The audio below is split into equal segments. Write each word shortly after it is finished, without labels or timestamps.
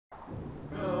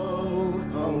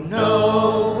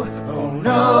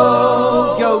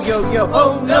yo.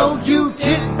 Oh no, you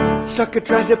didn't. Sucker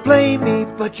tried to play me,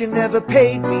 but you never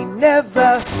paid me,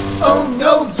 never. Oh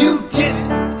no, you didn't.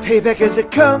 Payback is a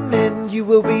coming, you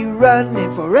will be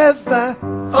running forever.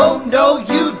 Oh no,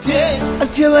 you didn't.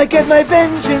 Until I get my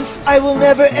vengeance, I will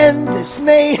never end this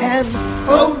mayhem.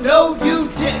 Oh no, you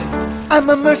didn't. I'm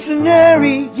a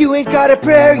mercenary, you ain't got a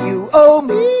prayer, you owe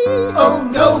me. Oh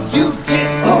no, you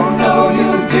didn't. Oh no,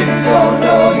 you didn't. Oh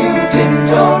no, you didn't.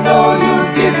 Oh no, you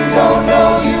didn't. Oh no,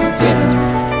 you didn't.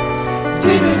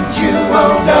 Didn't you?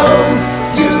 Oh no,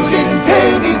 you didn't pay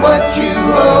me what you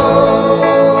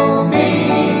owe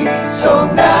me. So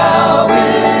now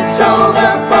it's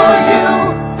over for you.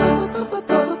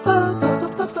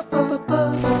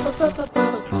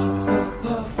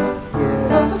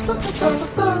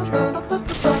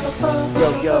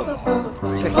 Yo,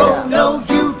 check it Oh out. no,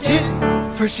 you didn't.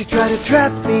 First you try to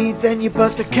trap me, then you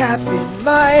bust a cap in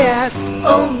my ass.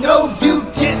 Oh no, you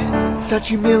didn't. Such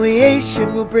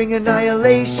humiliation will bring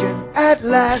annihilation at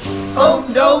last. Oh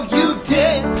no, you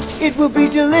didn't. It will be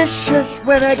delicious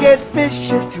when I get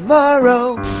vicious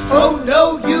tomorrow. Oh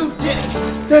no, you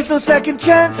didn't. There's no second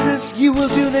chances, you will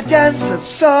do the dance of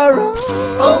sorrow.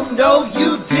 Oh no,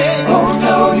 you didn't. Oh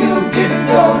no, you didn't.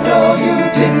 Oh no, you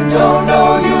didn't. Oh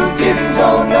no, you didn't.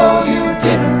 Oh no, you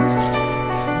didn't.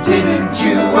 Didn't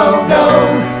you? Oh no,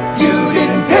 you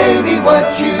didn't pay me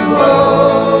what you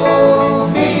owe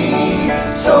me.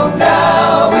 So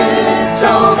now it's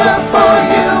over for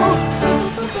you.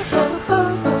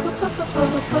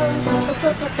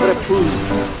 What a fool.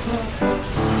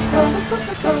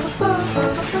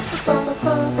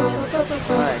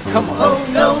 Alright, come on. Oh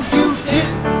no, you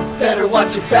didn't. Better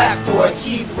watch your back, boy,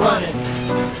 keep running.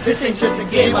 This ain't just a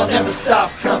game, I'll never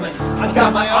stop coming. I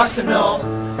got my arsenal,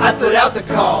 I put out the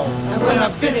call. And when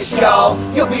I'm finished, y'all,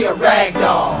 you'll be a rag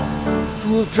doll.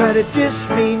 Fool, try to diss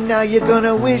me, now you're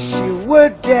gonna wish you were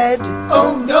dead.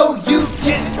 Oh no, you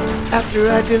didn't. After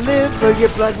I deliver, your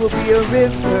blood will be a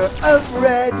river of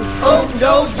red. Oh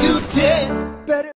no, you didn't. Better